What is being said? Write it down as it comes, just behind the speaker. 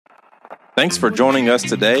Thanks for joining us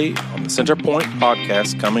today on the Centerpoint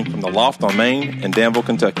podcast coming from the Loft on Main in Danville,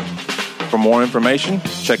 Kentucky. For more information,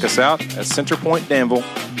 check us out at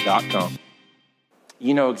centerpointdanville.com.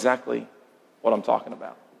 You know exactly what I'm talking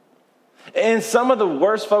about. And some of the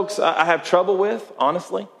worst folks I have trouble with,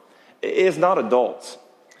 honestly, is not adults.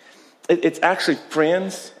 It's actually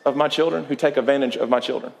friends of my children who take advantage of my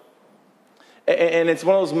children. And it's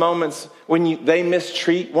one of those moments when they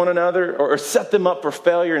mistreat one another or set them up for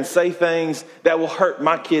failure and say things that will hurt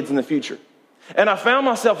my kids in the future. And I found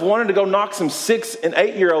myself wanting to go knock some 6 and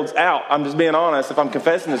 8-year-olds out. I'm just being honest if I'm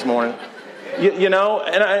confessing this morning. You know,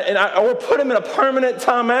 I will put them in a permanent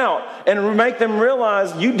timeout and make them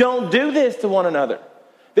realize you don't do this to one another.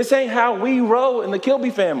 This ain't how we roll in the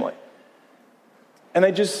Kilby family. And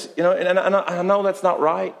they just, you know, and I know that's not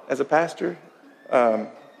right as a pastor.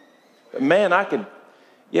 Man,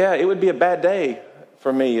 it would be a bad day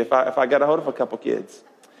for me if I got a hold of a couple kids.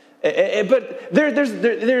 But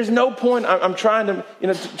there's no point. I'm trying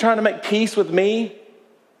to make peace with me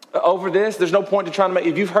over this. There's no point to trying to make,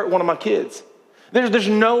 if you've hurt one of my kids. There's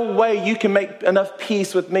no way you can make enough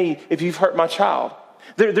peace with me if you've hurt my child.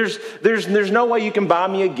 There's no way you can buy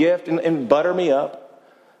me a gift and butter me up,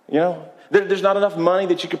 you know. There's not enough money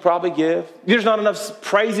that you could probably give. There's not enough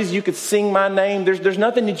praises you could sing my name. There's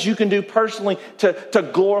nothing that you can do personally to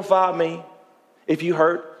glorify me if you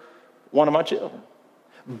hurt one of my children.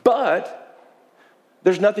 But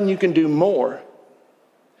there's nothing you can do more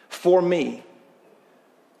for me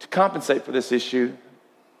to compensate for this issue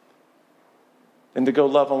than to go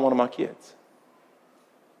love on one of my kids.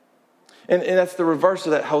 And that's the reverse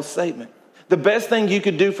of that whole statement. The best thing you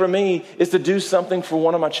could do for me is to do something for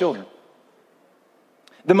one of my children.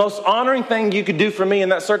 The most honoring thing you could do for me in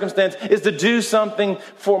that circumstance is to do something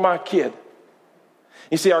for my kid.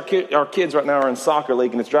 You see, our kids right now are in soccer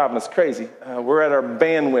league, and it's driving us crazy. We're at our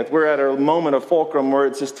bandwidth. We're at our moment of fulcrum where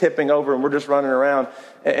it's just tipping over, and we're just running around.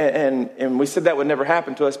 And we said that would never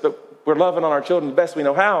happen to us, but we're loving on our children the best we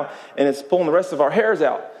know how, and it's pulling the rest of our hairs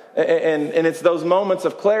out. And it's those moments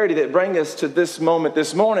of clarity that bring us to this moment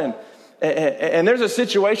this morning. And there's a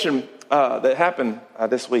situation that happened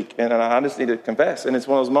this week, and I just need to confess. And it's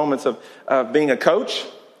one of those moments of being a coach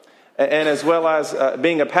and as well as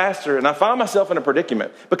being a pastor. And I find myself in a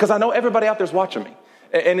predicament because I know everybody out there's watching me.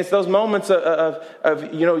 And it's those moments of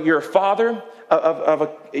you know, you're a father of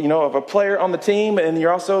a player on the team, and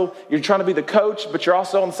you're trying to be the coach, but you're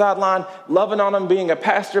also on the sideline loving on them, being a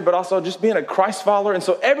pastor, but also just being a Christ follower. And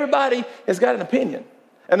so everybody has got an opinion,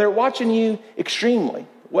 and they're watching you extremely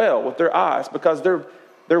well with their eyes because they're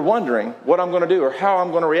wondering what I'm going to do or how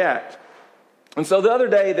I'm going to react. And so the other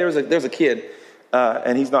day there's a kid,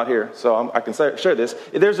 and he's not here, so I can share this.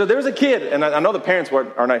 There's a kid, and I know the parents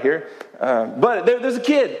are not here, but there's a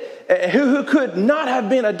kid who could not have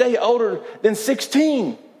been a day older than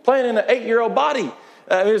 16, playing in an 8-year-old body.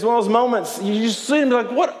 It was one of those moments you just see him like,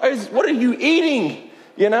 what are you eating?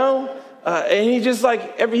 You know. And he's just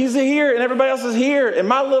like, he's here and everybody else is here. And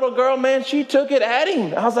my little girl, man, she took it at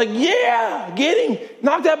him. I was like, yeah, get him.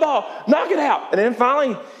 Knock that ball. Knock it out. And then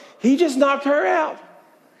finally, he just knocked her out.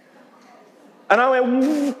 And I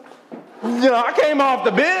went, I came off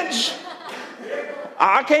the bench.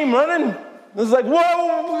 I came running. It was like,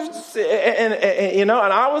 whoa. And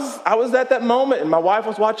I was at that moment, and my wife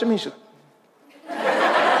was watching me.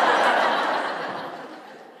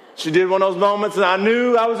 She did one of those moments, and I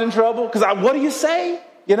knew I was in trouble because what do you say?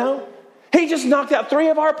 You know, he just knocked out 3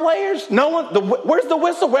 of our players. Where's the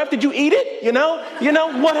whistle? Ref, did you eat it? You know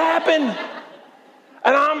what happened?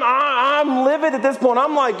 And I'm livid at this point.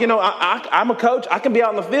 I'm like, I'm a coach. I can be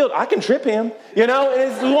out in the field. I can trip him. You know,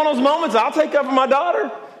 it's one of those moments I'll take up for my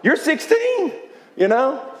daughter. You're 16. You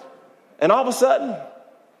know, and all of a sudden,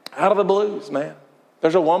 out of the blues, man,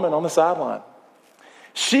 there's a woman on the sideline.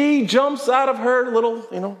 She jumps out of her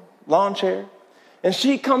little, lawn chair, and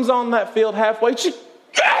she comes on that field halfway. She's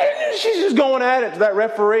just going at it to that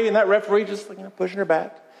referee, and that referee just pushing her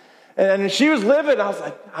back. And she was livid. I was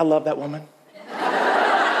like, I love that woman.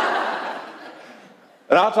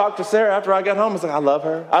 And I talked to Sarah after I got home. I was like, I love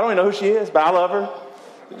her. I don't even know who she is, but I love her.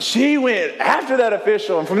 She went after that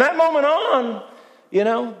official, and from that moment on,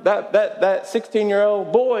 that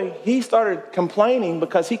 16-year-old boy, he started complaining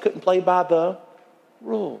because he couldn't play by the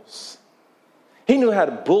rules. He knew how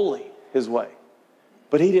to bully his way,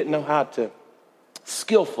 but he didn't know how to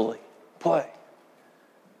skillfully play.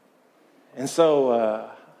 And so,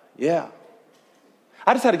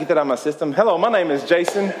 I just had to get that out of my system. Hello, my name is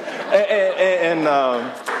Jason. And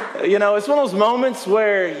it's one of those moments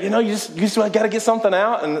where, you just got to get something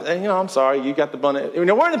out. And I'm sorry, you got the bun.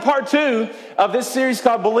 We're in part 2 of this series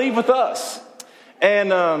called Believe With Us.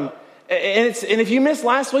 And And if you missed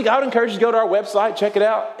last week, I would encourage you to go to our website, check it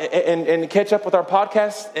out, and catch up with our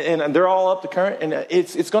podcasts. And they're all up to current. And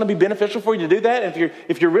it's going to be beneficial for you to do that. And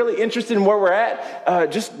if you're really interested in where we're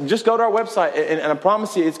at, just go to our website. And I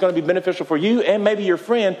promise you, it's going to be beneficial for you and maybe your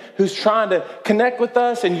friend who's trying to connect with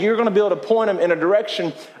us. And you're going to be able to point them in a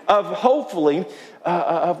direction of hopefully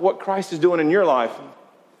of what Christ is doing in your life.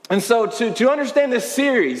 And so to understand this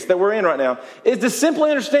series that we're in right now is to simply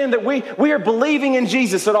understand that we are believing in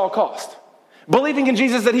Jesus at all cost. Believing in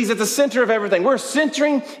Jesus, that he's at the center of everything. We're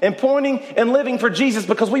centering and pointing and living for Jesus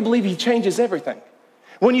because we believe he changes everything.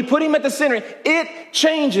 When you put him at the center, it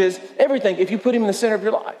changes everything if you put him in the center of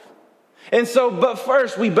your life. And so, but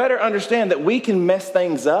first, we better understand that we can mess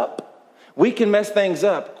things up. We can mess things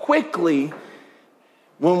up quickly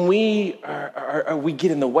when we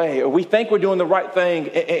get in the way, or we think we're doing the right thing,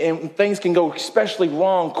 and things can go especially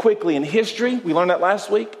wrong quickly in history. We learned that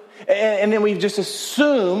last week. And then we just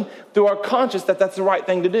assume through our conscience that that's the right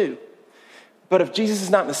thing to do. But if Jesus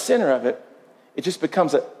is not in the center of it, it just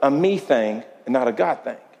becomes a me thing and not a God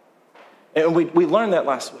thing. And we learned that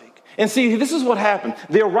last week. And see, this is what happened.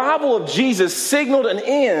 The arrival of Jesus signaled an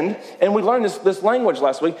end, and we learned this language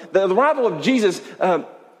last week. The arrival of Jesus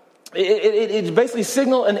it basically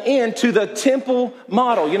signaled an end to the temple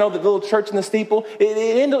model. You know, the little church in the steeple.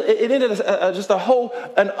 It ended just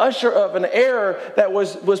an usher of an error that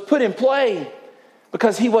was put in play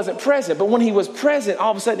because he wasn't present. But when he was present,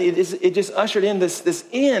 all of a sudden it just ushered in this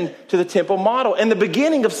end to the temple model and the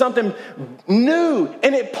beginning of something new.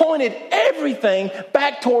 And it pointed everything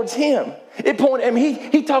back towards him. It pointed, I mean,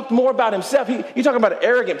 he talked more about himself. You talk about an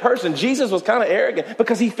arrogant person. Jesus was kind of arrogant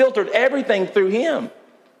because he filtered everything through him.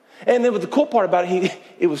 And then the cool part about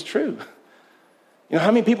it was true. You know,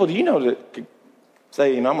 how many people do you know that could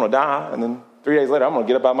say, you know, I'm going to die, and then 3 days later, I'm going to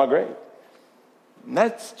get up out of my grave? And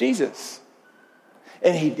that's Jesus.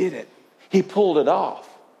 And he did it. He pulled it off.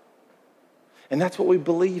 And that's what we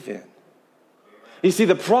believe in. You see,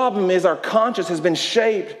 the problem is our conscience has been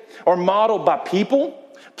shaped or modeled by people,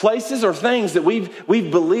 places, or things that we've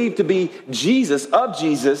believed to be Jesus,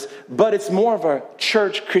 but it's more of a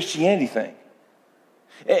church Christianity thing.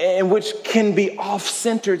 And which can be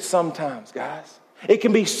off-centered sometimes, guys. It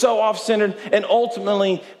can be so off-centered and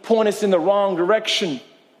ultimately point us in the wrong direction,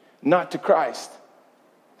 not to Christ.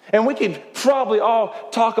 And we could probably all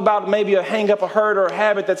talk about maybe a hang-up, a hurt, or a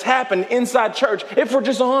habit that's happened inside church. If we're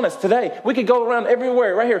just honest today, we could go around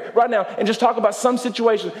everywhere, right here, right now, and just talk about some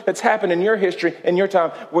situation that's happened in your history, in your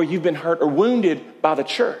time, where you've been hurt or wounded by the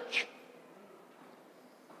church.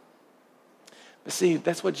 But see,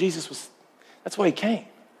 that's why he came.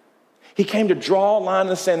 He came to draw a line in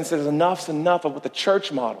the sand and said, enough's enough of what the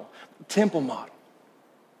church model, the temple model.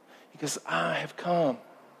 Because I have come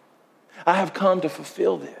to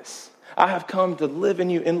fulfill this. I have come to live in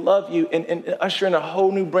you and love you and usher in a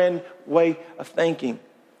whole new brand way of thinking.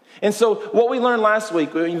 And so what we learned last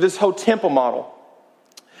week, this whole temple model,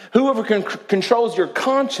 whoever controls your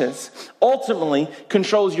conscience ultimately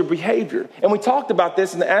controls your behavior. And we talked about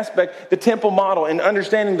this in the aspect, the temple model, and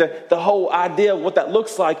understanding the whole idea of what that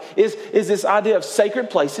looks like is this idea of sacred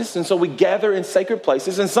places. And so we gather in sacred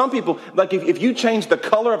places. And some people, like if you change the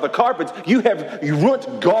color of the carpets, you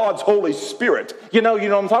ruined God's Holy Spirit. You know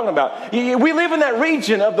what I'm talking about. We live in that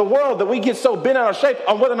region of the world that we get so bent out of shape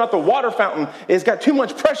on whether or not the water fountain has got too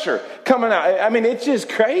much pressure coming out. I mean, it's just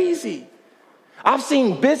crazy. I've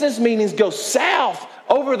seen business meetings go south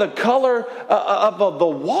over the color of the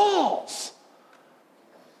walls,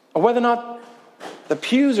 or whether or not the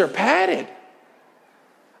pews are padded.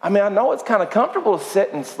 I mean, I know it's kind of comfortable to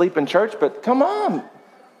sit and sleep in church, but come on,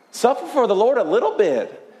 suffer for the Lord a little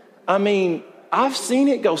bit. I mean, I've seen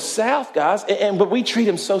it go south, guys, but we treat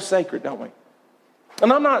him so sacred, don't we?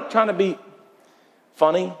 And I'm not trying to be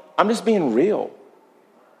funny. I'm just being real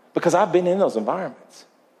because I've been in those environments.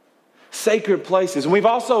 Sacred places. And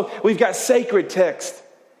we've got sacred text.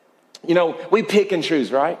 You know, we pick and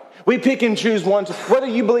choose, right? We pick and choose ones. Whether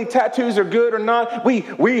you believe tattoos are good or not,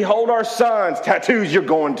 we hold our sons. Tattoos, you're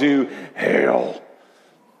going to hell.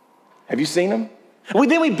 Have you seen them?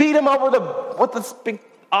 Then we beat them over this big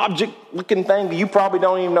object-looking thing that you probably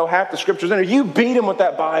don't even know half the scriptures in there. You beat them with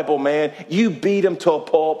that Bible, man. You beat them to a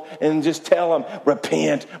pulp and just tell them,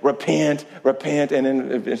 repent, repent, repent. And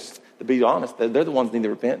then, to be honest, they're the ones that need the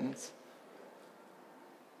repentance.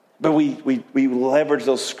 But we leverage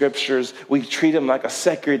those scriptures. We treat them like a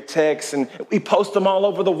sacred text, and we post them all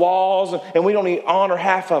over the walls, and we don't even honor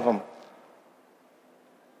half of them.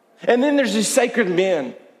 And then there's these sacred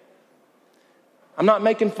men. I'm not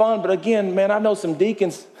making fun, but again, man, I know some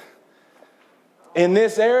deacons in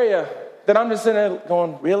this area that I'm just sitting there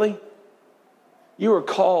going, really? You were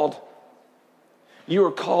called You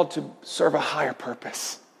are called to serve a higher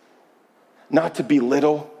purpose, not to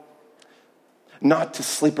belittle, not to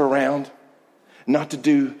sleep around, not to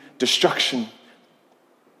do destruction,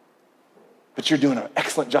 but you're doing an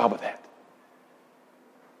excellent job of that.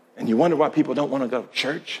 And you wonder why people don't want to go to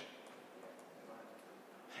church.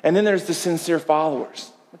 And then there's the sincere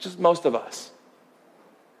followers, which is most of us.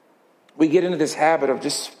 We get into this habit of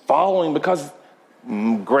just following because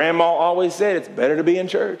grandma always said it's better to be in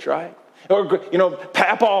church, right? Or,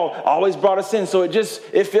 Papa always brought us in. So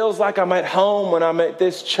it feels like I'm at home when I'm at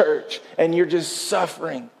this church, and you're just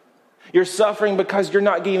suffering. You're suffering because you're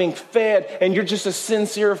not getting fed, and you're just a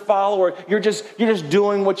sincere follower. You're just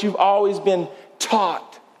doing what you've always been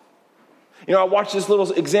taught. I watched this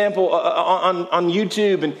little example on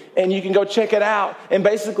YouTube, and you can go check it out. And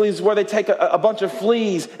basically it's where they take a bunch of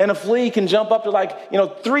fleas, and a flea can jump up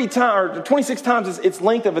to 3 times or 26 times its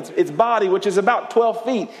length of its body, which is about 12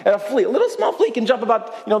 feet. And a little small flea can jump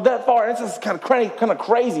about, that far. And it's just kind of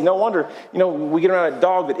crazy. No wonder, we get around a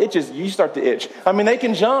dog that itches, you start to itch. I mean, they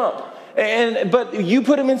can jump. But you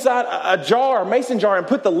put them inside a jar, a mason jar, and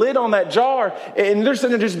put the lid on that jar, and they're sitting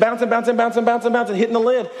there just bouncing, hitting the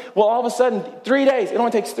lid. Well, all of a sudden, 3 days, it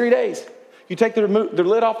only takes 3 days. You take their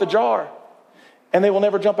lid off the jar, and they will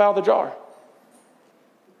never jump out of the jar.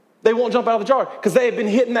 They won't jump out of the jar because they have been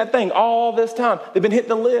hitting that thing all this time. They've been hitting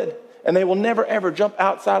the lid, and they will never, ever jump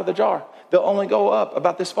outside of the jar. They'll only go up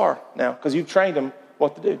about this far now because you've trained them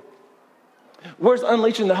what to do. Where's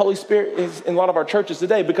unleashing the Holy Spirit is in a lot of our churches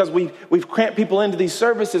today, because we've cramped people into these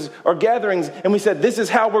services or gatherings, and we said, this is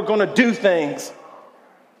how we're going to do things.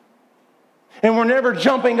 And we're never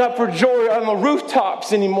jumping up for joy on the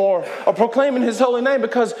rooftops anymore or proclaiming his holy name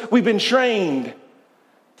because we've been trained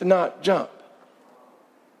to not jump.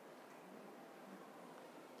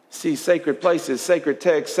 See, sacred places, sacred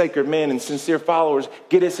texts, sacred men, and sincere followers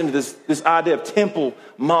get us into this idea of temple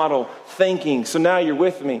model thinking. So now you're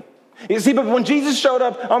with me. You see, but when Jesus showed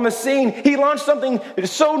up on the scene, he launched something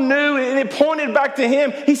so new, and it pointed back to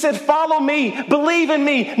him. He said, follow me, believe in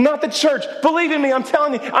me, not the church. Believe in me, I'm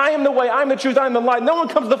telling you, I am the way, I am the truth, I am the light. No one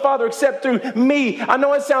comes to the Father except through me. I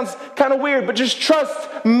know it sounds kind of weird, but just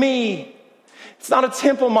trust me. It's not a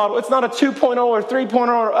temple model. It's not a 2.0 or 3.0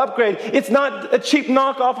 or upgrade. It's not a cheap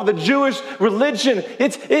knockoff of the Jewish religion.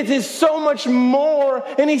 It is so much more.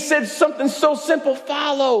 And he said something so simple,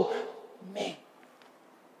 follow me.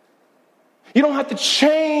 You don't have to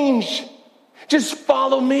change. Just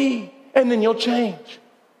follow me, and then you'll change.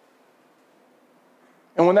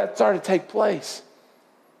 And when that started to take place,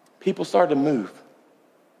 people started to move.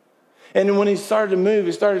 And when he started to move,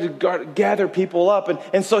 he started to gather people up.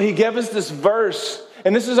 And so he gave us this verse.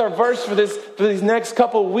 And this is our verse for these next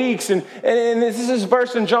couple of weeks. And this is his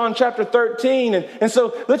verse in John chapter 13. And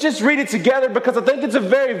so let's just read it together, because I think it's a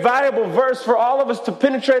very valuable verse for all of us to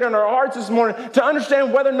penetrate on our hearts this morning, to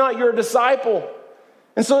understand whether or not you're a disciple.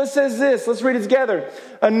 And so it says this. Let's read it together.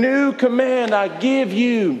 A new command I give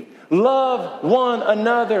you. Love one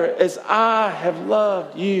another as I have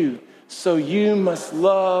loved you. So you must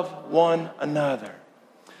love one another.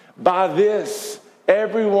 By this,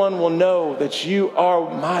 everyone will know that you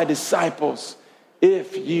are my disciples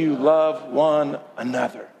if you love one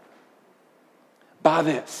another. By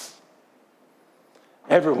this,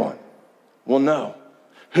 everyone will know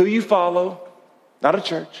who you follow, not a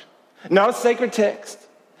church, not a sacred text,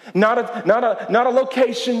 not a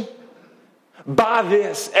location. By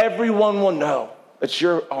this, everyone will know that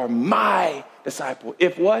you are my disciple.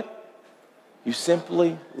 If what? You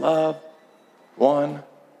simply love one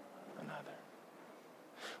another.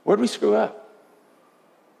 Where'd we screw up?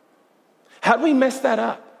 How'd we mess that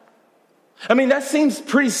up? I mean, that seems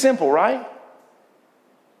pretty simple, right?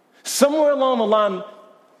 Somewhere along the line,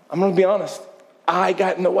 I'm going to be honest, I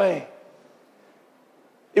got in the way.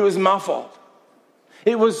 It was my fault.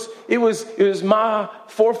 It was my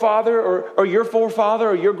forefather or your forefather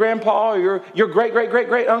or your grandpa or your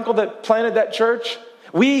great uncle that planted that church.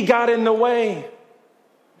 We got in the way.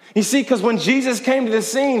 You see, because when Jesus came to the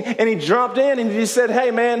scene and he dropped in and he said,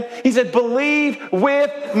 hey man, he said, believe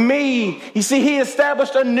with me. You see, he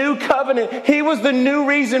established a new covenant. He was the new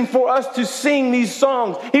reason for us to sing these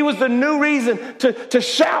songs. He was the new reason to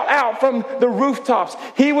shout out from the rooftops.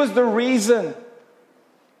 He was the reason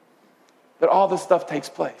that all this stuff takes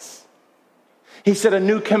place. He said, a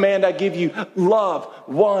new command I give you, love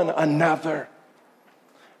one another.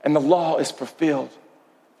 And the law is fulfilled.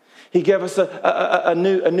 He gave us a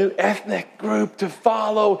new ethnic group to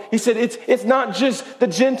follow. He said, it's not just the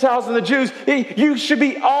Gentiles and the Jews. You should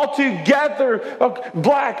be all together,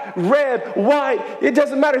 black, red, white. It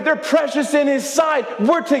doesn't matter. They're precious in his sight.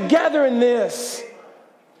 We're together in this.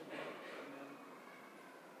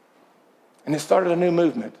 And it started a new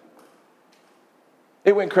movement.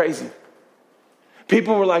 It went crazy.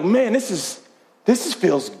 People were like, man, this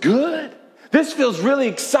feels good. This feels really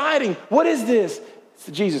exciting. What is this? It's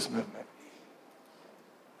the Jesus movement.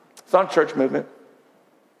 It's not a church movement.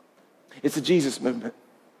 It's a Jesus movement.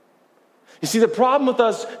 You see, the problem with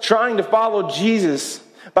us trying to follow Jesus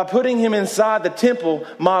by putting him inside the temple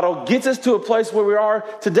model gets us to a place where we are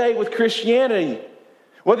today with Christianity.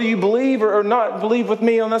 Whether you believe or not believe with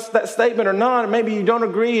me on that statement or not, or maybe you don't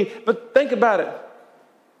agree, but think about it.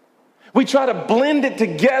 We try to blend it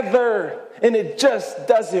together, and it just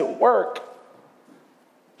doesn't work.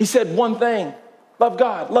 He said one thing: love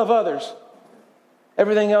God, love others.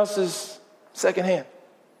 Everything else is secondhand.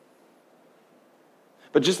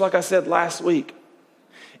 But just like I said last week,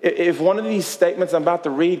 if one of these statements I'm about to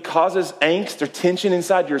read causes angst or tension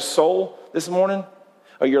inside your soul this morning,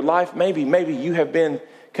 or your life, maybe you have been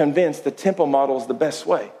convinced the temple model is the best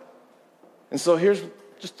way. And so here's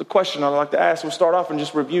just the question I'd like to ask. We'll start off and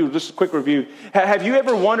just a quick review. Have you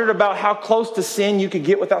ever wondered about how close to sin you could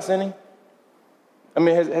get without sinning? I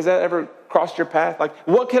mean, has that ever crossed your path? Like,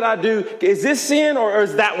 what could I do? Is this sin or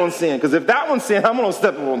is that one sin? Because if that one's sin, I'm going to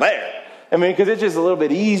step on there. I mean, because it's just a little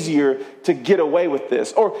bit easier to get away with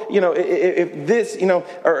this. Or, if this,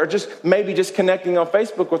 or just maybe just connecting on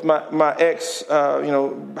Facebook with my ex,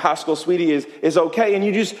 high school sweetie is okay. And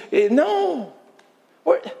you just, no.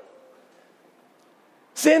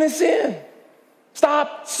 Sin is sin.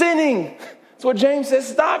 Stop sinning. That's what James says.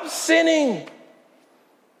 Stop sinning.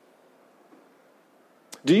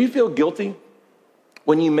 Do you feel guilty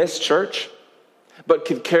when you miss church, but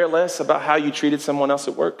could care less about how you treated someone else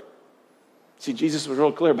at work? See, Jesus was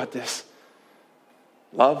real clear about this.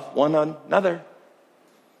 Love one another.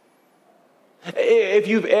 If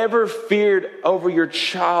you've ever feared over your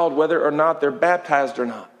child, whether or not they're baptized or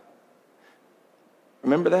not,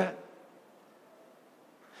 remember that?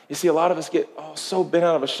 You see, a lot of us get so bent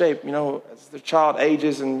out of shape, as their child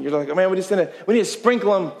ages, and you're like, oh man, we need to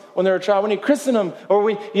sprinkle them when they're a child. We need to christen them, or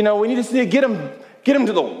we need to get them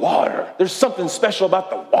to the water. There's something special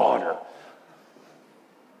about the water.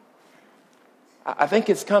 I think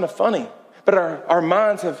it's kind of funny, but our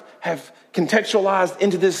minds have contextualized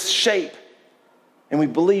into this shape, and we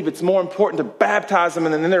believe it's more important to baptize them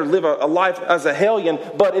and then they're live a life as a hellion,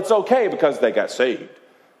 but it's okay because they got saved.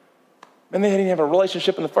 And they didn't have a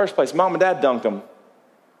relationship in the first place. Mom and dad dunked them,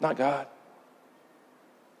 not God.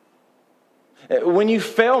 When you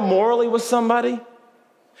fail morally with somebody,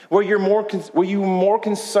 were you more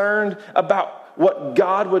concerned about what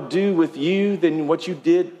God would do with you than what you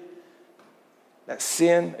did? That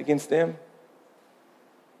sin against them,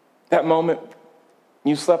 that moment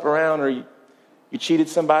you slept around or you cheated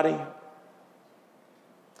somebody.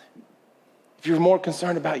 If you're more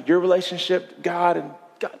concerned about your relationship to God and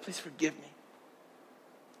God, please forgive me,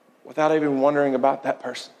 without even wondering about that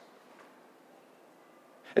person.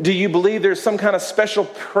 Do you believe there's some kind of special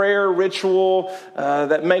prayer ritual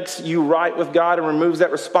that makes you right with God and removes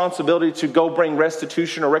that responsibility to go bring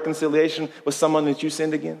restitution or reconciliation with someone that you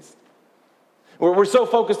sinned against? We're so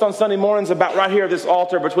focused on Sunday mornings about right here, this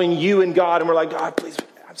altar between you and God, and we're like, God, please,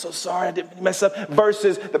 I'm so sorry, I didn't mess up,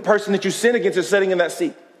 versus the person that you sin against is sitting in that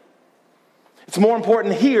seat. It's more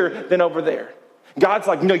important here than over there. God's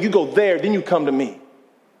like, no, you go there, then you come to me.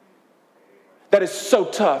 That is so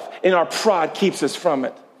tough, and our pride keeps us from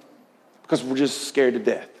it because we're just scared to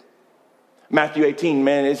death. Matthew 18,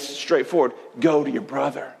 man, it's straightforward. Go to your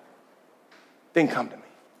brother, then come to me.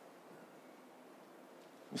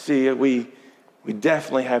 You see, we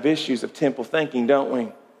definitely have issues of temple thinking, don't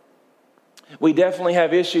we? We definitely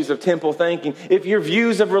have issues of temple thinking. If your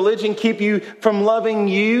views of religion keep you from loving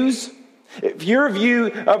yous, if your view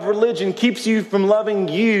of religion keeps you from loving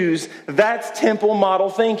yous, that's temple model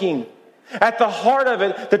thinking. At the heart of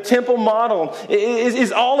it, the temple model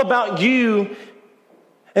is all about you,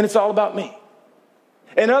 and it's all about me.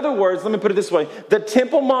 In other words, let me put it this way. The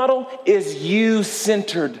temple model is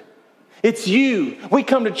you-centered. It's you. We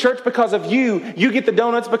come to church because of you. You get the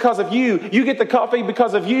donuts because of you. You get the coffee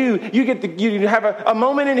because of you. You have a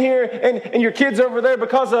moment in here and your kids over there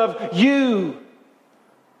because of you.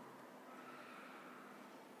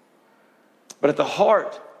 But at the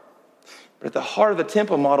heart of the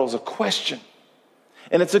temple model is a question.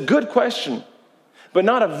 And it's a good question, but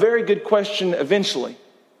not a very good question eventually.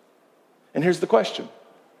 And here's the question.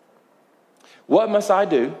 What must I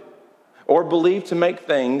do or believe to make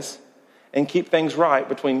things and keep things right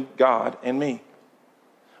between God and me?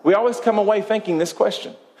 We always come away thinking this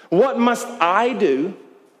question. What must I do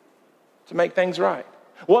to make things right?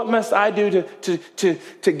 What must I do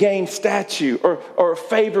to gain stature or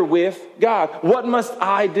favor with God? What must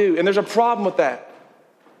I do? And there's a problem with that.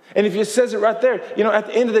 And if it says it right there, at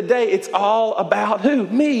the end of the day, it's all about who?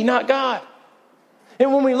 Me, not God.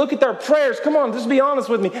 And when we look at our prayers, come on, just be honest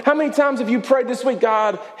with me. How many times have you prayed this week,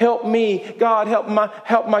 God, help me, God,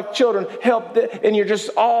 help my children, and you're just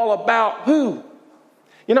all about who?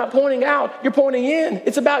 You're not pointing out, you're pointing in.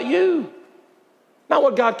 It's about you. Not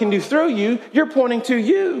what God can do through you, you're pointing to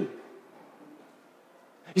you.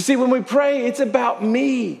 You see, when we pray, it's about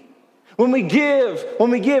me. When we give,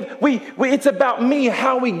 it's about me,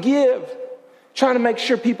 how we give. Trying to make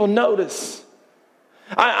sure people notice.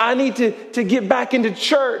 I need to get back into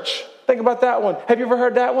church. Think about that one. Have you ever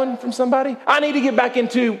heard that one from somebody? I need to get back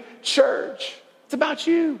into church. It's about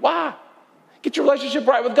you. Why? Get your relationship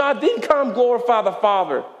right with God, then come glorify the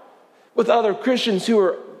Father with other Christians who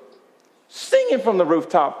are singing from the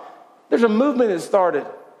rooftop. There's a movement that started.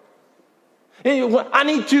 I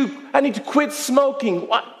need to quit smoking.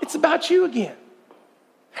 It's about you again.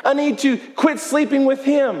 I need to quit sleeping with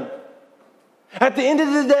him. At the end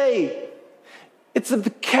of the day, it's the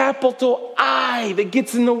capital I that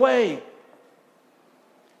gets in the way.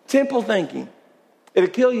 Temple thinking. It'll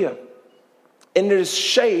kill you. And it has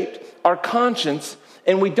shaped our conscience,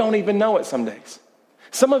 and we don't even know it some days.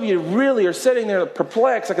 Some of you really are sitting there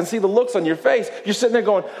perplexed. I can see the looks on your face. You're sitting there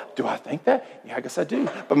going, do I think that? Yeah, I guess I do.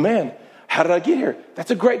 But man, how did I get here?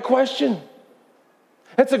 That's a great question.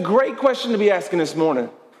 That's a great question to be asking this morning.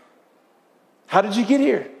 How did you get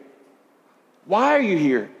here? Why are you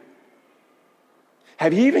here?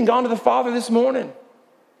 Have you even gone to the Father this morning?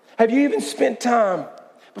 Have you even spent time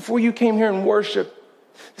before you came here and worship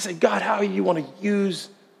to say, God, how do you want to use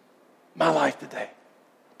my life today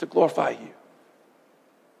to glorify you?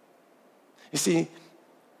 You see,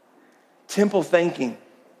 temple thinking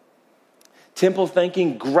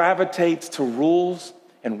gravitates to rules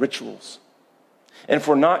and rituals. And if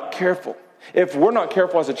we're not careful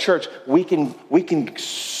as a church, we can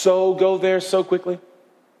so go there so quickly.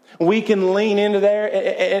 We can lean into there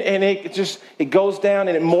and it goes down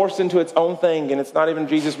and it morphs into its own thing, and it's not even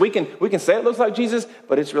Jesus. We can say it looks like Jesus,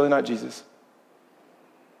 but it's really not Jesus.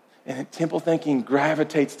 And temple thinking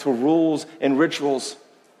gravitates to rules and rituals.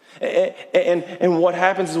 And what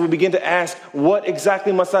happens is we begin to ask, what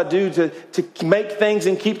exactly must I do to make things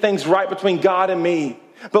and keep things right between God and me?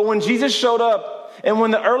 But when Jesus showed up, and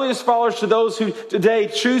when the earliest followers to those who today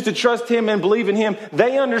choose to trust him and believe in him,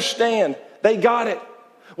 they understand, they got it.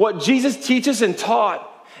 What Jesus teaches and taught,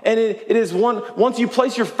 and it is once you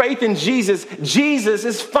place your faith in Jesus, Jesus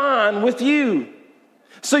is fine with you.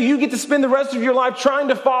 So you get to spend the rest of your life trying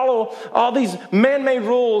to follow all these man-made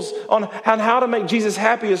rules on how to make Jesus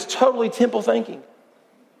happy is totally temple thinking.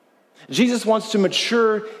 Jesus wants to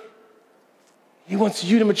mature. He wants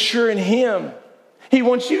you to mature in him. He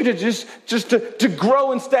wants you to just to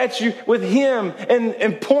grow in stature with him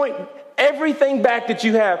and point everything back that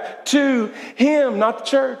you have to him, not the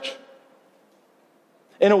church,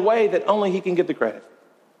 in a way that only he can get the credit.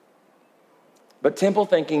 But temple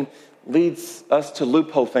thinking leads us to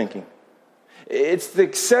loophole thinking. It's the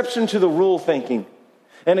exception to the rule thinking.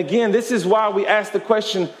 And again, this is why we ask the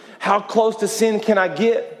question, how close to sin can I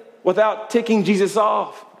get without ticking Jesus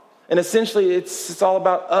off? And essentially, it's all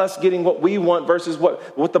about us getting what we want versus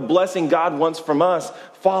what the blessing God wants from us,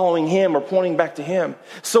 following him or pointing back to him.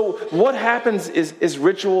 So what happens is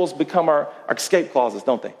rituals become our escape clauses,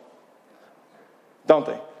 don't they? Don't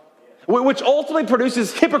they? Which ultimately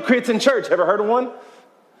produces hypocrites in church. Ever heard of one?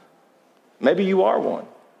 Maybe you are one.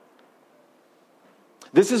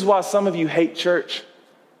 This is why some of you hate church.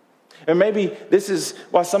 And maybe this is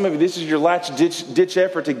why some of you, this is your last ditch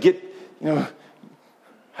effort to get, to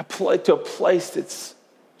a place that's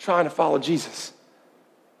trying to follow Jesus.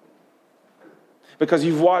 Because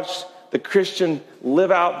you've watched the Christian live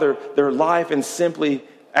out their life and simply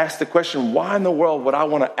ask the question, why in the world would I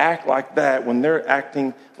want to act like that when they're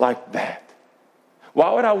acting like that?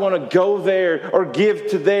 Why would I want to go there or give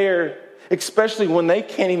to there, especially when they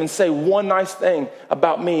can't even say one nice thing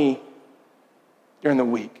about me during the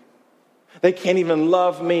week? They can't even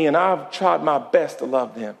love me, and I've tried my best to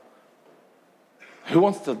love them. Who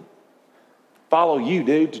wants to follow you,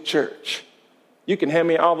 dude, to church? You can hand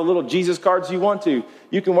me all the little Jesus cards you want to.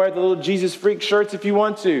 You can wear the little Jesus freak shirts if you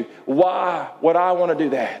want to. Why would I want to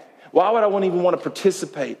do that? Why would I even want to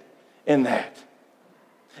participate in that?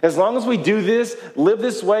 As long as we do this, live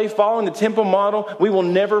this way, following the temple model, we will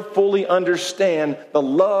never fully understand the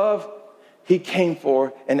love he came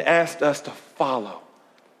for and asked us to follow.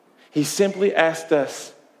 He simply asked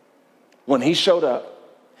us, when he showed up,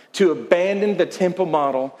 to abandon the temple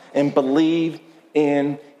model and believe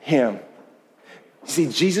in him. See,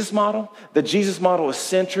 the Jesus model is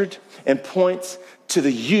centered and points to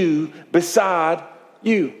the you beside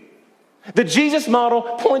you. The Jesus model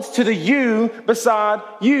points to the you beside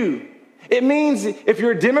you. It means if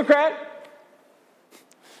you're a Democrat,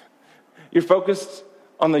 you're focused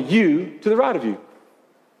on the you to the right of you.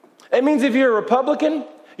 It means if you're a Republican,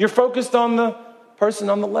 you're focused on the person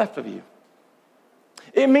on the left of you.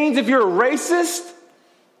 It means if you're a racist,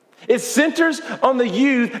 it centers on the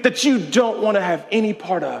you that you don't want to have any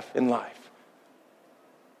part of in life.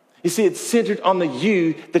 You see, it's centered on the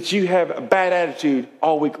you that you have a bad attitude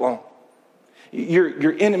all week long.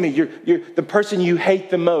 Your enemy, the person you hate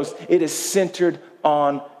the most, it is centered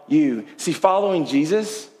on you. See, following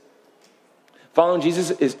Jesus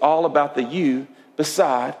is all about the you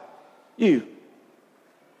beside you.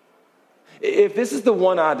 If this is the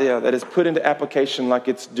one idea that is put into application like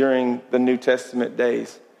it's during the New Testament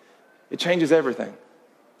days, it changes everything.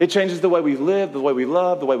 It changes the way we live, the way we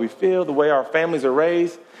love, the way we feel, the way our families are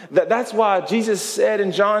raised. That's why Jesus said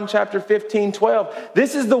in John chapter 15:12,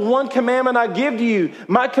 this is the one commandment I give to you.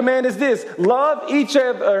 My command is this: love each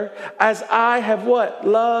other as I have what?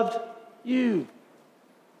 Loved you.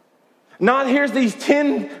 Not here's these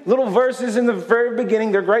 10 little verses in the very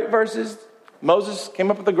beginning. They're great verses. Moses came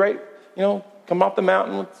up with a great, come off the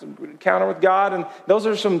mountain with an encounter with God. And those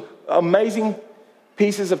are some amazing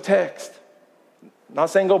pieces of text. I'm not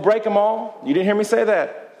saying go break them all. You didn't hear me say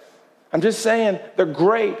that. I'm just saying they're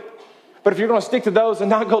great. But if you're going to stick to those and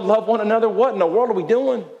not go love one another, what in the world are we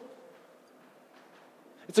doing?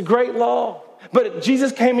 It's a great law. But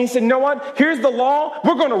Jesus came and he said, you know what? Here's the law.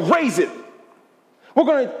 We're going to raise it. We're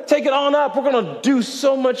going to take it on up. We're going to do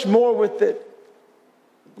so much more with it.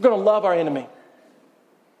 We're going to love our enemy.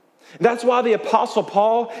 That's why the Apostle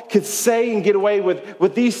Paul could say and get away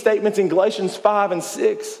with these statements in Galatians 5 and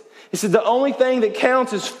 6. He said the only thing that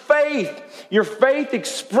counts is faith. Your faith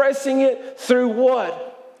expressing it through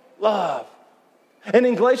what? Love. And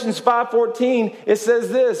in Galatians 5:14, it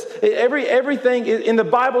says this: everything in the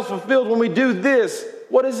Bible is fulfilled when we do this.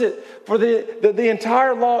 What is it? For the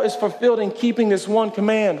entire law is fulfilled in keeping this one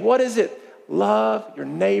command. What is it? Love your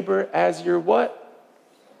neighbor as your what?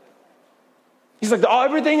 He's like,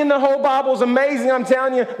 everything in the whole Bible is amazing, I'm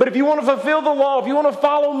telling you. But if you want to fulfill the law, if you want to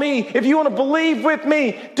follow me, if you want to believe with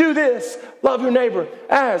me, do this. Love your neighbor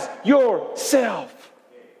as yourself.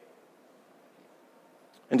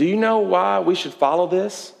 And do you know why we should follow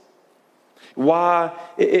this? Why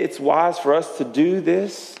it's wise for us to do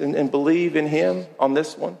this and believe in him on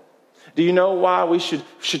this one? Do you know why we should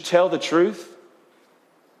tell the truth?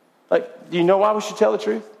 Do you know why we should tell the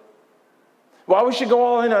truth? Why we should go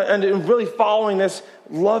all in and really following this,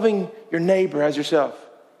 loving your neighbor as yourself.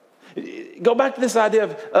 Go back to this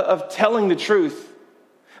idea of telling the truth,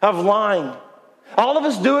 of lying. All of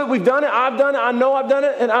us do it. We've done it. I've done it. I know I've done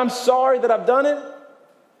it. And I'm sorry that I've done it.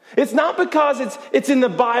 It's not because it's in the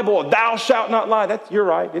Bible. Thou shalt not lie. You're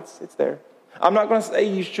right. It's there. I'm not going to say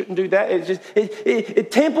you shouldn't do that. It's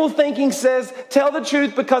just temple thinking says tell the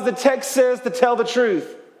truth because the text says to tell the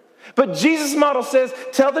truth. But Jesus' model says,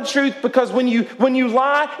 tell the truth because when you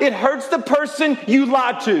lie, it hurts the person you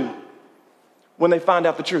lied to when they find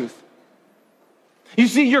out the truth. You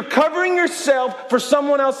see, you're covering yourself for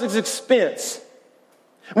someone else's expense.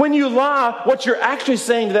 When you lie, what you're actually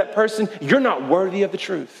saying to that person, you're not worthy of the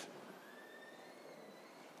truth.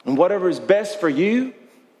 And whatever is best for you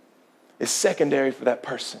is secondary for that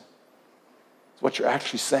person. It's what you're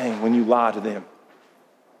actually saying when you lie to them.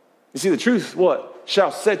 You see, the truth, what?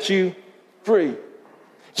 Shall set you free.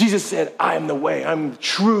 Jesus said, I am the way, I'm the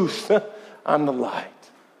truth, I'm the light.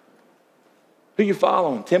 Who are you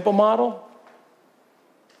following? Temple model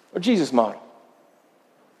or Jesus model?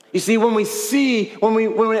 You see, when we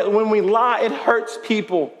lie, it hurts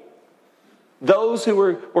people. Those who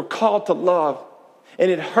were called to love.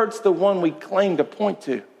 And it hurts the one we claim to point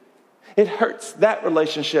to. It hurts that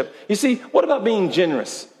relationship. You see, what about being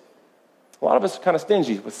generous? A lot of us are kind of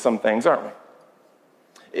stingy with some things, aren't we?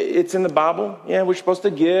 It's in the Bible. Yeah, we're supposed to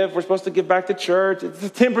give. We're supposed to give back to church. It's a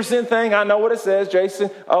 10% thing. I know what it says, Jason.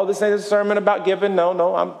 Oh, this ain't a sermon about giving.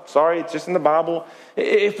 No, I'm sorry. It's just in the Bible.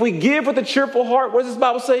 If we give with a cheerful heart, what does this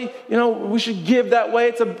Bible say? We should give that way.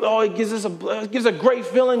 It gives a great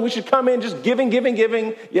feeling. We should come in just giving.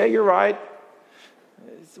 Yeah, you're right.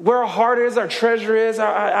 Where our heart is, our treasure is.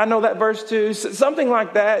 I know that verse too. Something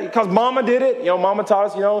like that. Because Mama did it. Mama taught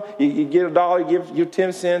us, you get $1, you give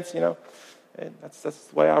 10 cents, And that's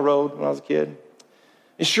the way I rode when I was a kid.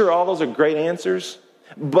 And sure, all those are great answers,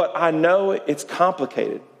 but I know it's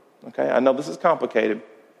complicated. Okay, I know this is complicated,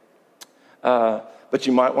 but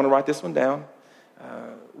you might want to write this one down.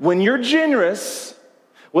 when you're generous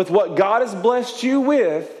with what God has blessed you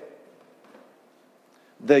with,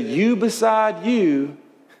 the you beside you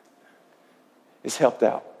is helped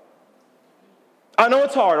out. I know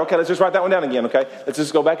it's hard. Okay, let's just write that one down again, okay? Let's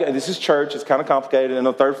just go back. This is church. It's kind of complicated. And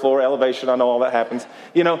the third floor elevation, I know all that happens.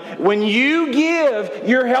 You know, when you give,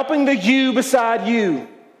 you're helping the you beside you.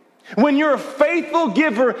 When you're a faithful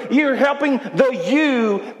giver, you're helping the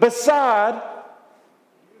you beside.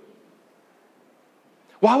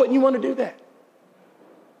 Why wouldn't you want to do that?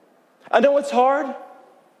 I know it's hard,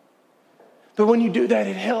 but when you do that,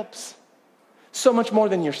 it helps so much more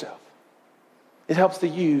than yourself. It helps the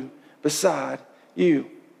you beside you.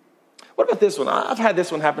 What about this one? I've had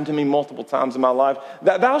this one happen to me multiple times in my life.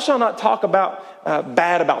 Thou shalt not talk about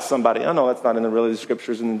bad about somebody. I know that's not in the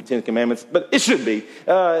scriptures in the Ten Commandments, but it should be.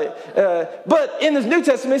 But in the New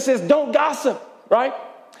Testament, it says, don't gossip, right?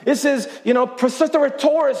 It says,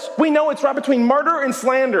 prostheretores. We know it's right between murder and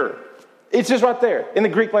slander. It's just right there in the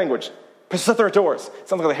Greek language. Prostheretores.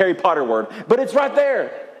 Sounds like a Harry Potter word, but it's right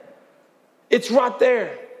there. It's right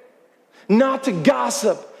there. Not to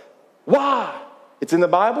gossip. Why? It's in the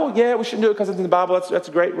Bible? Yeah, we shouldn't do it because it's in the Bible. That's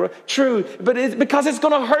a great rule. True, but it's because it's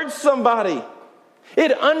going to hurt somebody.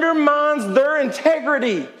 It undermines their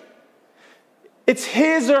integrity. It's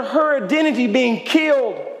his or her identity being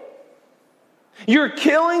killed. You're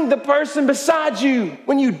killing the person beside you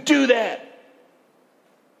when you do that.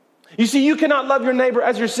 You see, you cannot love your neighbor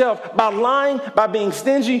as yourself by lying, by being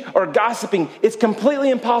stingy, or gossiping. It's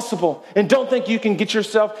completely impossible. And don't think you can get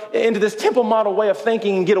yourself into this temple model way of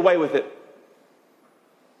thinking and get away with it.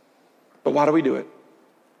 But why do we do it?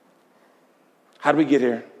 How do we get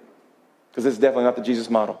here? Because it's definitely not the Jesus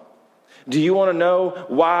model. Do you want to know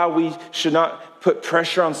why we should not put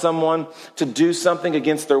pressure on someone to do something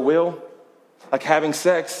against their will? Like having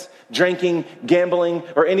sex, drinking, gambling,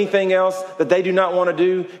 or anything else that they do not want to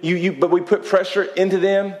do, but we put pressure into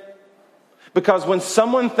them. Because when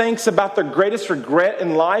someone thinks about their greatest regret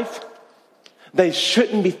in life, they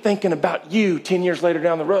shouldn't be thinking about you 10 years later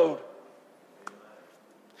down the road.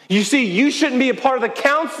 You see, you shouldn't be a part of the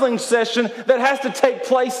counseling session that has to take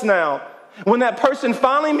place now. When that person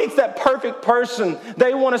finally meets that perfect person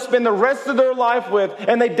they want to spend the rest of their life with,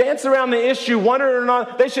 and they dance around the issue, wondering or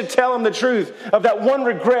not, they should tell them the truth of that one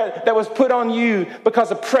regret that was put on you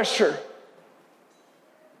because of pressure.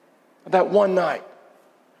 That one night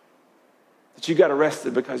that you got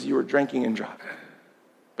arrested because you were drinking and driving.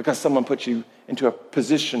 Because someone put you into a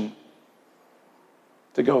position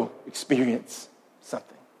to go experience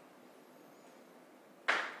something.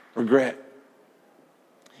 Regret.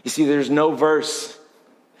 You see, there's no verse.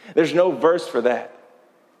 There's no verse for that.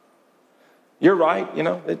 You're right,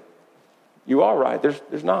 you are right.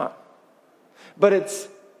 There's not. But it's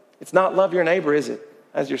not love your neighbor, is it,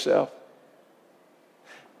 as yourself?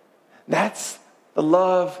 That's the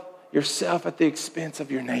love yourself at the expense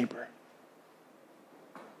of your neighbor.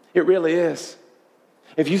 It really is.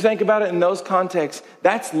 If you think about it in those contexts,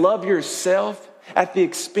 that's love yourself at the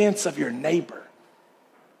expense of your neighbor.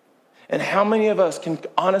 And how many of us can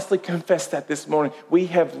honestly confess that this morning? We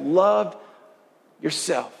have loved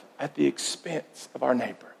yourself at the expense of our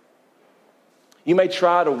neighbor. You may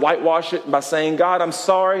try to whitewash it by saying, God, I'm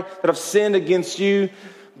sorry that I've sinned against you,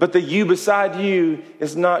 but the you beside you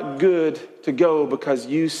is not good to go because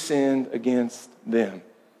you sinned against them.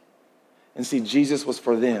 And see, Jesus was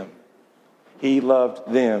for them. He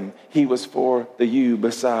loved them. He was for the you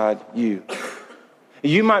beside you.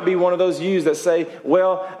 You might be one of those yous that say,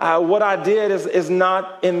 well, what I did is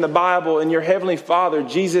not in the Bible, and your Heavenly Father,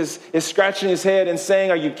 Jesus, is scratching his head and saying,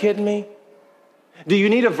 are you kidding me? Do you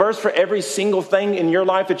need a verse for every single thing in your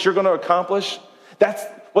life that you're going to accomplish? That's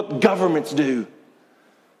what governments do.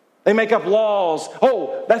 They make up laws.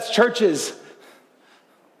 Oh, that's churches.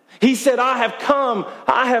 He said, I have come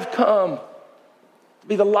to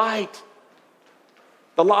be the light,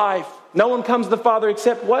 the life. No one comes to the Father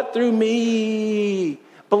except what? Through me.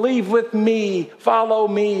 Believe with me. Follow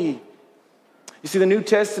me. You see, the New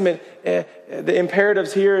Testament, the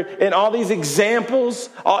imperatives here, and all these examples,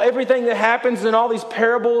 everything that happens in all these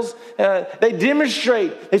parables, they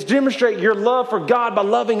demonstrate your love for God by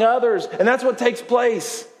loving others. And that's what takes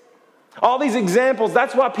place. All these examples,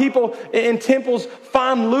 that's why people in temples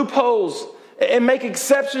find loopholes and make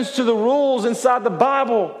exceptions to the rules inside the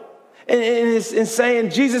Bible.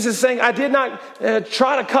 And Jesus is saying, I did not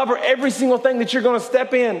try to cover every single thing that you're going to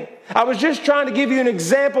step in. I was just trying to give you an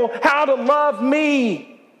example how to love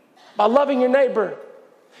me by loving your neighbor.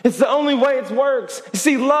 It's the only way it works. You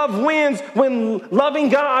see, love wins when loving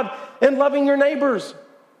God and loving your neighbors.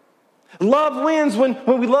 Love wins when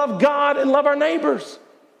we love God and love our neighbors.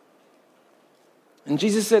 And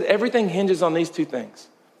Jesus said everything hinges on these two things.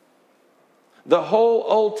 The whole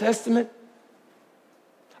Old Testament,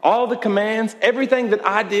 all the commands, everything that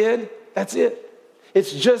I did, that's it.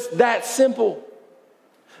 It's just that simple.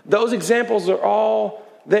 Those examples are all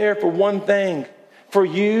there for one thing, for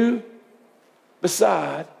you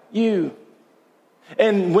beside you.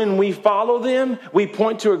 And when we follow them, we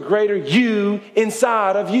point to a greater you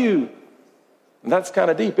inside of you. And that's kind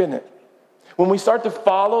of deep, isn't it? When we start to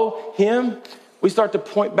follow him, we start to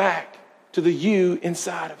point back to the you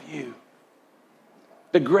inside of you,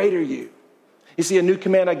 the greater you. You see, a new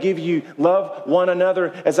command I give you, love one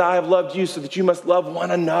another as I have loved you, so that you must love one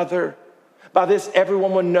another. By this,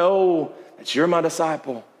 everyone will know that you're my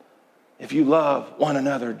disciple if you love one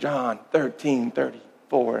another. John 13,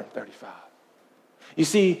 34 and 35. You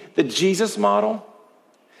see, the Jesus model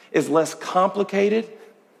is less complicated,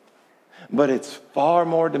 but it's far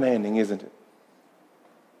more demanding, isn't it?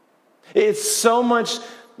 It's so much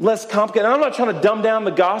less complicated. I'm not trying to dumb down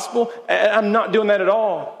the gospel. I'm not doing that at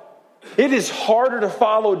all. It is harder to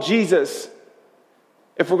follow Jesus,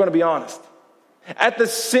 if we're going to be honest. At the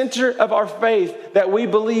center of our faith, that we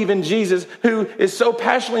believe in Jesus, who is so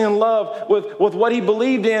passionately in love with what he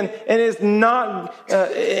believed in, and is not,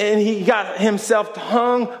 and he got himself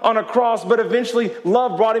hung on a cross, but eventually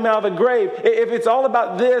love brought him out of the grave. If it's all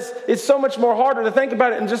about this, it's so much more harder to think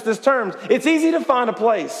about it in just this terms. It's easy to find a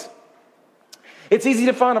place. It's easy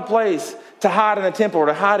to find a place to hide in the temple or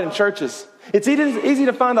to hide in churches. It's easy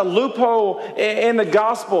to find a loophole in the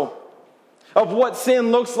gospel of what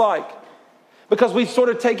sin looks like. Because we sort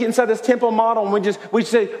of take it inside this temple model and we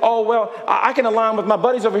say, oh, well, I can align with my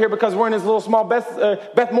buddies over here because we're in this little small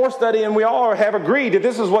Beth Moore study and we all have agreed that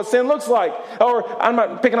this is what sin looks like. Or I'm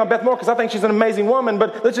not picking on Beth Moore because I think she's an amazing woman,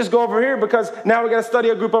 but let's just go over here because now we got to study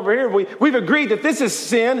a group over here. We've agreed that this is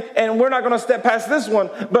sin and we're not going to step past this one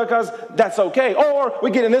because that's okay. Or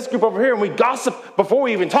we get in this group over here and we gossip before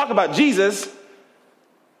we even talk about Jesus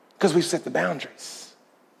because we've set the boundaries.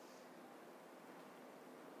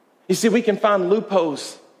 You see, we can find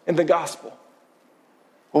loopholes in the gospel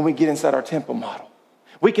when we get inside our temple model.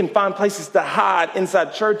 We can find places to hide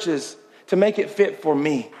inside churches to make it fit for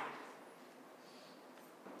me.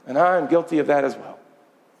 And I am guilty of that as well.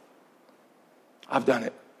 I've done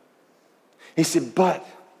it. He said, but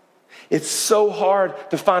it's so hard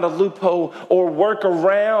to find a loophole or work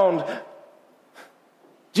around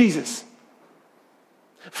Jesus.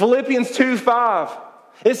 Philippians 2:5.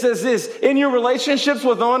 It says this, in your relationships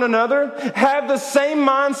with one another, have the same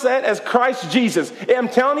mindset as Christ Jesus. I'm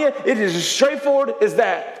telling you, it is as straightforward as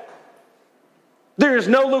that. There is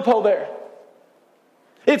no loophole there.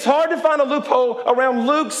 It's hard to find a loophole around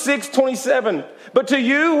Luke 6:27. But to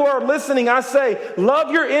you who are listening, I say,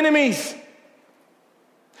 love your enemies.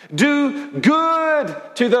 Do good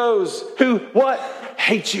to those who, what?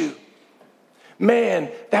 Hate you.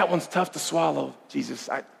 Man, that one's tough to swallow, Jesus.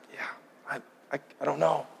 I don't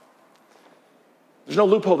know. There's no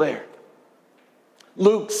loophole there.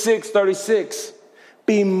 Luke 6:36.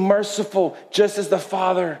 Be merciful just as the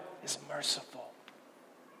Father is merciful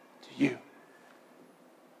to you.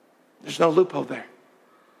 There's no loophole there.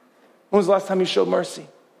 When was the last time you showed mercy?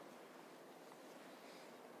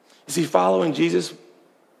 You see, following Jesus,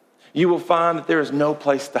 you will find that there is no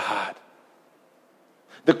place to hide.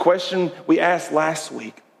 The question we asked last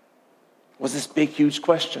week was this big, huge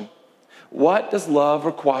question. What does love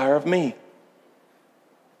require of me?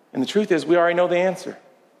 And the truth is, we already know the answer.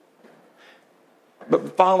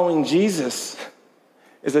 But following Jesus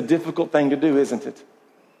is a difficult thing to do, isn't it?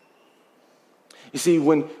 You see,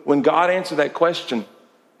 when God answered that question,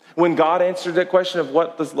 of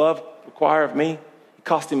what does love require of me, it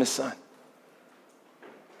cost him his son.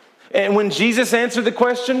 And when Jesus answered the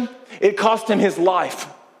question, it cost him his life.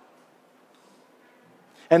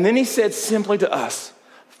 And then he said simply to us,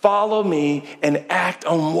 follow me and act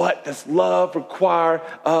on what does love require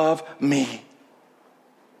of me.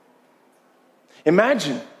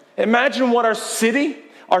 Imagine what our city,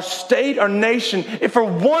 our state, our nation, if for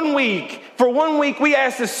 1 week we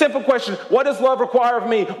asked this simple question, what does love require of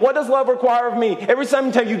me? What does love require of me? Every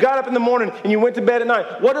time you got up in the morning and you went to bed at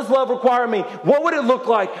night, what does love require of me? What would it look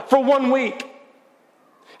like for 1 week?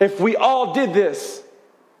 If we all did this,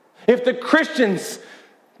 if the Christians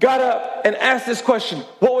got up and asked this question,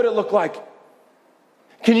 what would it look like?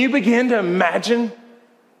 Can you begin to imagine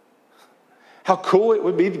how cool it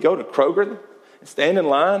would be to go to Kroger and stand in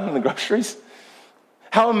line in the groceries?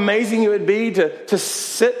 How amazing it would be to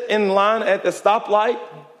sit in line at the stoplight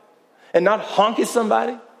and not honk at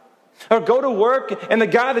somebody? Or go to work and the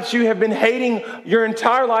guy that you have been hating your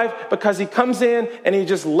entire life because he comes in and he's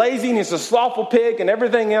just lazy and he's a slothful pig and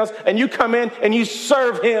everything else, and you come in and you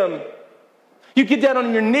serve him. You get down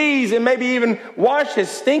on your knees and maybe even wash his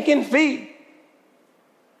stinking feet.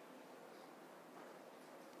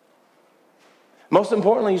 Most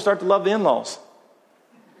importantly, you start to love the in-laws.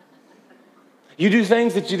 You do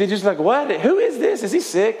things that you're just like, what? Who is this? Is he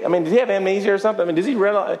sick? I mean, does he have amnesia or something? I mean, does he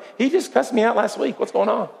realize? He just cussed me out last week. What's going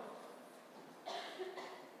on?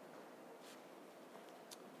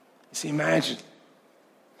 You see, imagine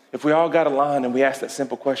if we all got a line and we asked that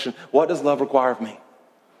simple question, what does love require of me?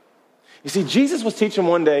 You see, Jesus was teaching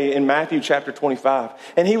one day in Matthew chapter 25,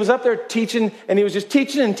 and he was up there teaching, and he was just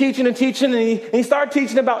teaching, and he started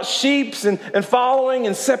teaching about sheep and following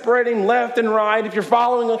and separating left and right. If you're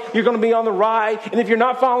following, you're going to be on the right, and if you're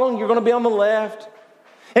not following, you're going to be on the left.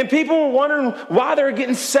 And people were wondering why they were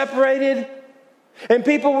getting separated. And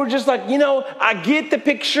people were just like, I get the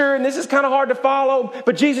picture, and this is kind of hard to follow,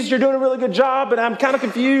 but Jesus, you're doing a really good job, but I'm kind of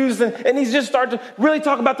confused. And he's just starting to really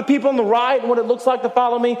talk about the people on the right and what it looks like to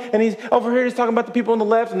follow me. And he's over here, he's talking about the people on the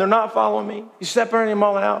left, and they're not following me. He's separating them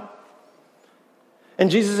all out.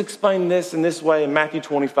 And Jesus explained this in this way in Matthew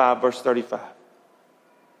 25, verse 35.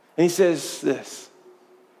 And he says this.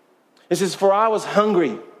 He says, for I was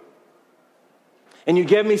hungry, and you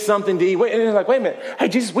gave me something to eat. And he's like, wait a minute. Hey,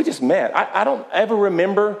 Jesus, we just met. I don't ever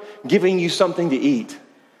remember giving you something to eat.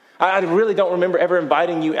 I really don't remember ever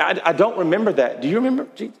inviting you. I don't remember that. Do you remember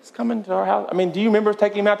Jesus coming to our house? I mean, do you remember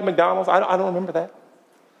taking him out to McDonald's? I don't remember that.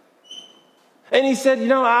 And he said,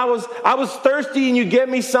 I was thirsty and you gave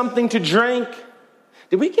me something to drink.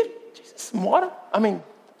 Did we give Jesus some water? I mean,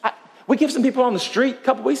 we gave some people on the street a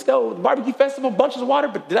couple weeks ago, the barbecue festival, bunches of water,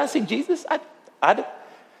 but did I see Jesus?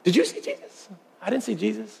 Did you see Jesus? I didn't see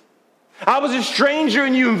Jesus. I was a stranger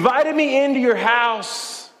and you invited me into your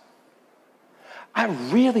house. I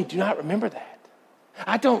really do not remember that.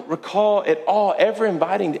 I don't recall at all ever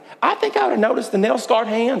inviting. I think I would have noticed the nail-scarred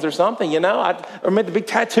hands or something, or maybe the big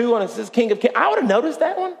tattoo on it says King of Kings. I would have noticed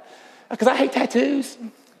that one because I hate tattoos,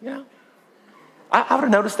 I would have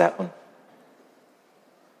noticed that one.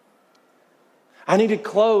 I needed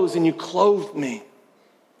clothes and you clothed me.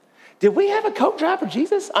 Did we have a coat drive for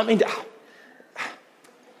Jesus? I mean,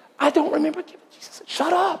 I don't remember giving Jesus.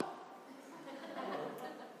 Shut up.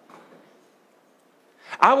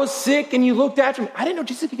 I was sick and you looked after me. I didn't know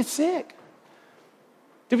Jesus could get sick.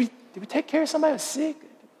 Did we take care of somebody who was sick?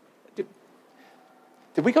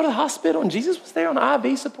 Did we go to the hospital and Jesus was there on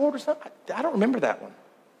IV support or something? I don't remember that one.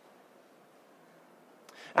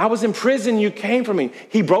 I was in prison. You came for me.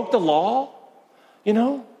 He broke the law.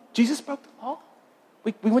 Jesus broke the law.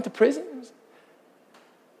 We went to prison.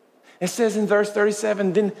 It says in verse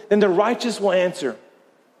 37, then the righteous will answer,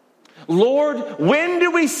 Lord, when do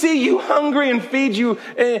we see you hungry and feed you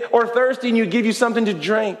or thirsty and you give you something to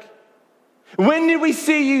drink? When did we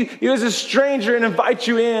see you as a stranger and invite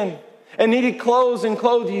you in and needed clothes and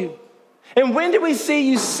clothe you? And when did we see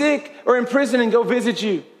you sick or in prison and go visit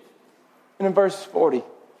you? And in verse 40,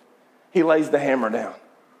 he lays the hammer down.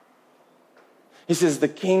 He says, the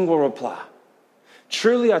king will reply,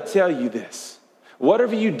 truly I tell you this.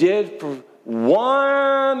 Whatever you did for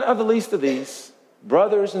one of the least of these,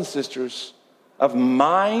 brothers and sisters of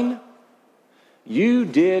mine, you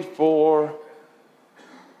did for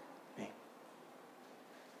me.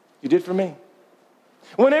 You did for me.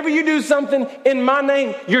 Whenever you do something in my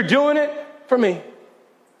name, you're doing it for me.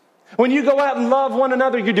 When you go out and love one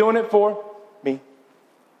another, you're doing it for me.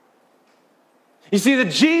 You see, the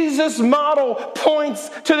Jesus model points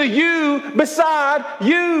to the you beside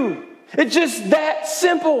you. It's just that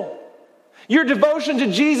simple. Your devotion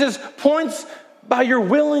to Jesus points by your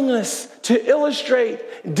willingness to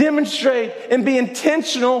illustrate, demonstrate, and be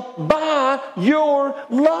intentional by your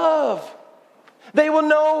love. They will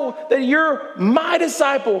know that you're my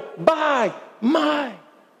disciple by my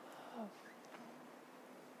love.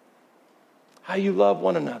 How you love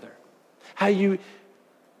one another. How you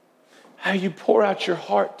pour out your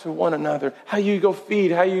heart to one another. How you go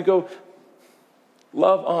feed. How you go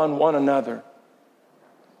love on one another.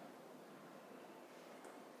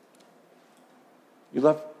 You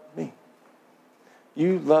loved me.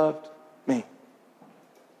 You loved me.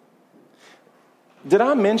 Did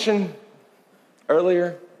I mention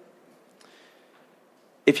earlier,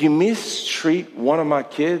 if you mistreat one of my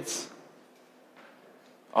kids,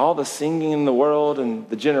 all the singing in the world and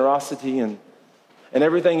the generosity and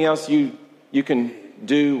everything else you can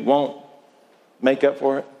do won't make up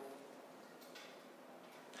for it?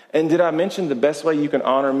 And did I mention the best way you can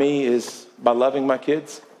honor me is by loving my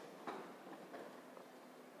kids?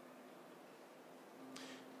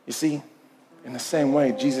 You see, in the same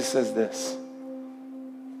way, Jesus says this: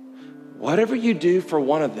 whatever you do for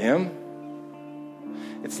one of them,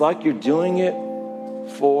 it's like you're doing it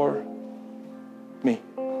for me.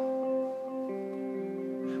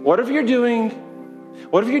 Whatever you're doing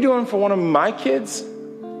for one of my kids,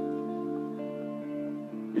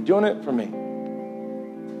 you're doing it for me.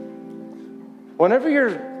 Whenever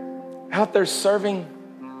you're out there serving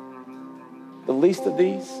the least of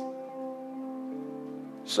these,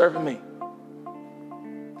 serving me.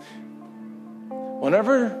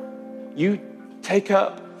 Whenever you take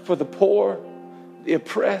up for the poor, the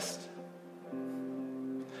oppressed,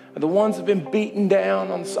 or the ones that have been beaten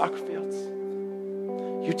down on the soccer fields,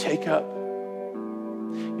 you're taking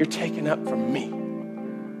up for me.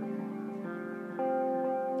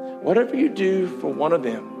 Whatever you do for one of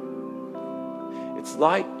them, it's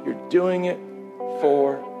like you're doing it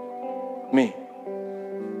for me.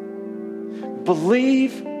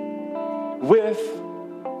 Believe with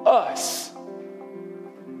us.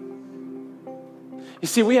 You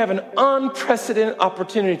see, we have an unprecedented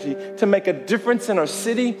opportunity to make a difference in our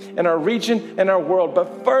city, in our region, in our world.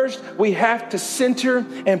 But first, we have to center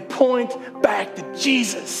and point back to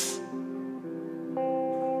Jesus.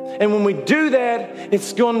 And when we do that,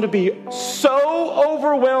 it's going to be so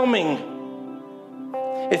overwhelming.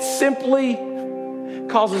 It simply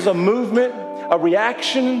causes a movement, a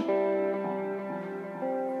reaction,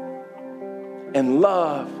 and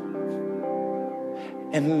love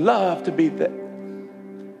to be the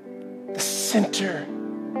center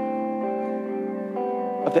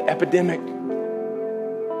of the epidemic,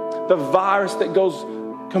 the virus that goes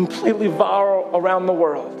completely viral around the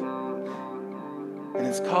world. And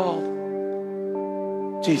it's called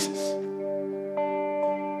Jesus.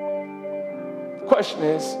 The question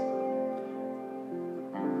is,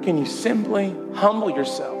 can you simply humble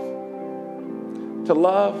yourself to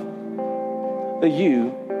love the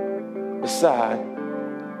you beside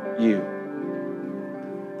you?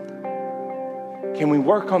 Can we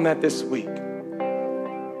work on that this week?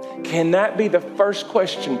 Can that be the first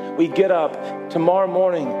question we get up tomorrow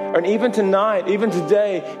morning, or even tonight, even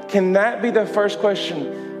today? Can that be the first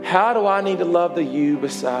question? How do I need to love the you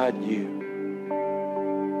beside you?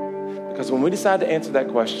 Because when we decide to answer that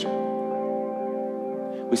question,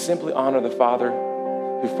 we simply honor the Father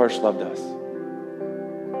who first loved us.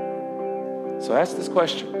 So ask this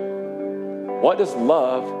question: what does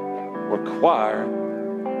love require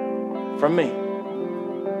from me?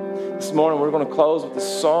 This morning, we're going to close with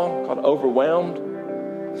this song called Overwhelmed.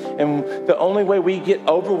 And the only way we get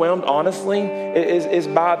overwhelmed, honestly, is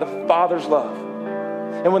by the Father's love.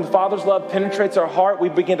 And when the Father's love penetrates our heart, we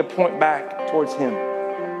begin to point back towards Him.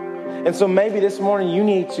 And so maybe this morning you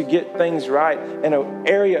need to get things right in an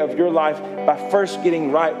area of your life by first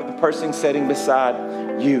getting right with the person sitting beside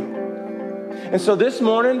you. And so this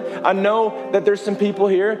morning, I know that there's some people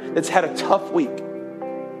here that's had a tough week.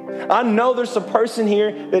 I know there's a person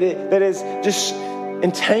here that is just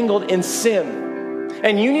entangled in sin.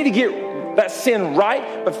 And you need to get that sin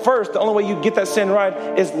right. But first, the only way you get that sin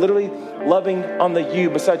right is literally loving on the you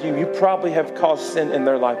beside you. You probably have caused sin in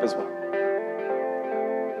their life as well.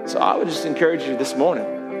 So I would just encourage you this morning,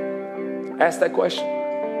 ask that question.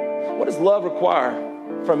 What does love require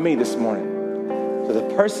from me this morning? To the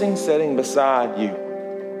person sitting beside you.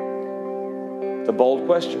 It's a bold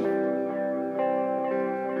question.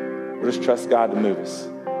 We'll just trust God to move us.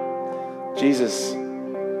 Jesus,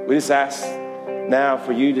 we just ask now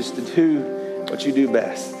for you just to do what you do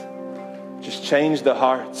best. Just change the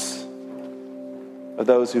hearts of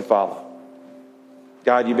those who follow.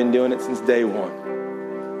 God, you've been doing it since day one.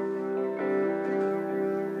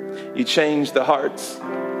 You changed the hearts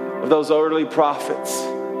of those early prophets.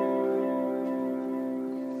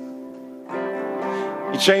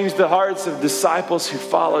 You changed the hearts of disciples who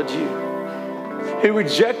followed you, who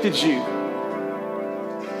rejected you.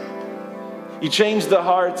 You changed the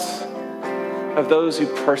hearts of those who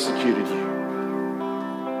persecuted you.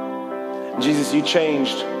 Jesus, you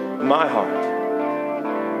changed my heart.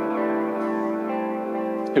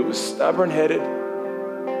 It was stubborn-headed,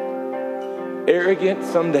 arrogant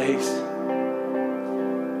some days,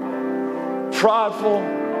 prideful,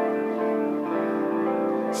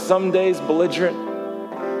 some days belligerent.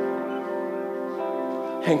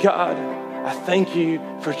 And God, I thank you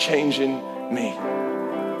for changing me.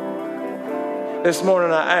 This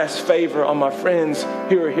morning I ask favor on my friends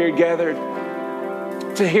who are here gathered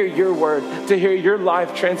to hear your word, to hear your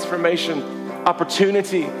life transformation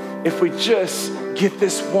opportunity. If we just get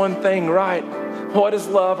this one thing right, what does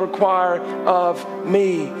love require of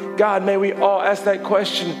me? God, may we all ask that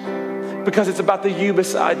question, because it's about the you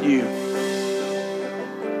beside you.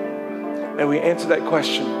 May we answer that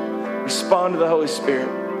question, respond to the Holy Spirit,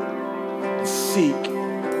 and seek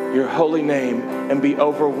your holy name and be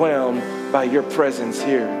overwhelmed by your presence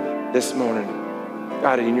here this morning.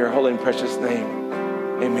 God, in your holy and precious name,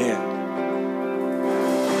 amen.